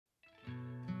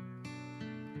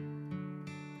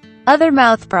Other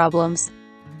mouth problems.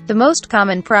 The most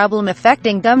common problem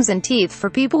affecting gums and teeth for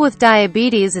people with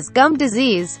diabetes is gum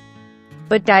disease.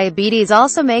 But diabetes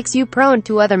also makes you prone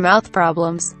to other mouth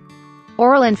problems.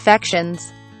 Oral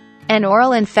infections. An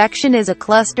oral infection is a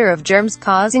cluster of germs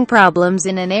causing problems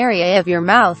in an area of your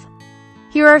mouth.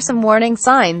 Here are some warning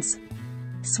signs.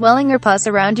 Swelling or pus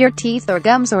around your teeth or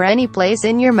gums or any place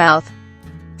in your mouth.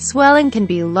 Swelling can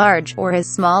be large, or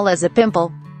as small as a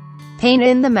pimple. Pain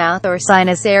in the mouth or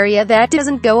sinus area that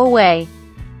doesn't go away.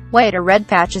 White or red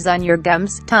patches on your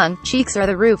gums, tongue, cheeks or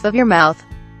the roof of your mouth.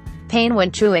 Pain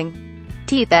when chewing.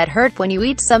 Teeth that hurt when you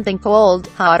eat something cold,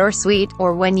 hot or sweet,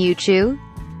 or when you chew.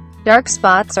 Dark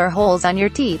spots or holes on your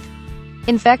teeth.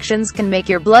 Infections can make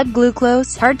your blood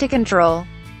glucose hard to control.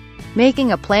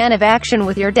 Making a plan of action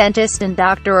with your dentist and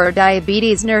doctor or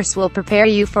diabetes nurse will prepare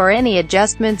you for any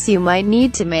adjustments you might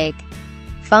need to make.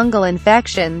 Fungal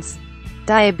infections.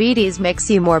 Diabetes makes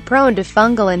you more prone to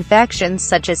fungal infections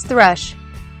such as thrush.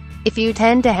 If you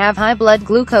tend to have high blood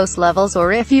glucose levels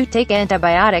or if you take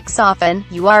antibiotics often,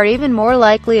 you are even more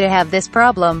likely to have this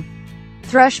problem.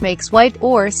 Thrush makes white,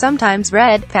 or sometimes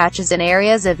red, patches in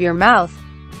areas of your mouth.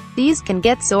 These can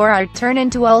get sore or turn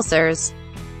into ulcers.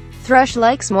 Thrush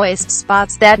likes moist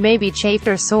spots that may be chafed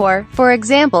or sore, for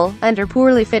example, under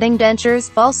poorly fitting dentures,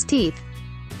 false teeth.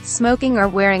 Smoking or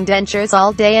wearing dentures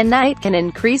all day and night can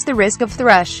increase the risk of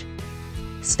thrush.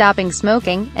 Stopping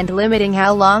smoking, and limiting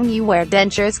how long you wear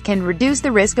dentures can reduce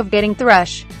the risk of getting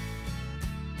thrush.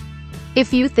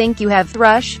 If you think you have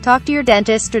thrush, talk to your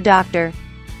dentist or doctor.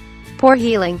 Poor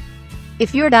healing.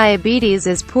 If your diabetes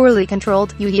is poorly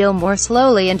controlled, you heal more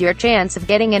slowly and your chance of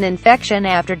getting an infection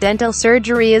after dental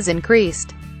surgery is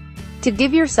increased. To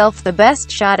give yourself the best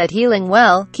shot at healing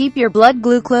well, keep your blood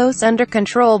glucose under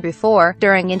control before,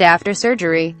 during and after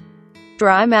surgery.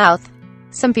 Dry mouth.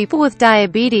 Some people with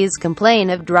diabetes complain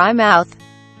of dry mouth.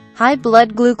 High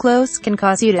blood glucose can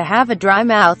cause you to have a dry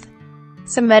mouth.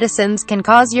 Some medicines can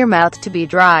cause your mouth to be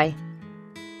dry.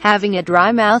 Having a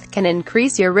dry mouth can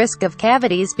increase your risk of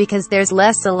cavities because there's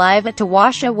less saliva to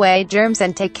wash away germs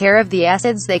and take care of the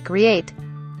acids they create.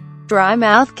 Dry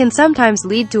mouth can sometimes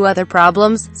lead to other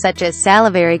problems, such as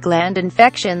salivary gland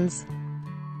infections.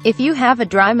 If you have a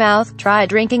dry mouth, try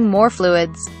drinking more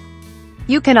fluids.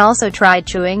 You can also try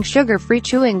chewing sugar-free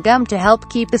chewing gum to help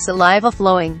keep the saliva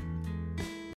flowing.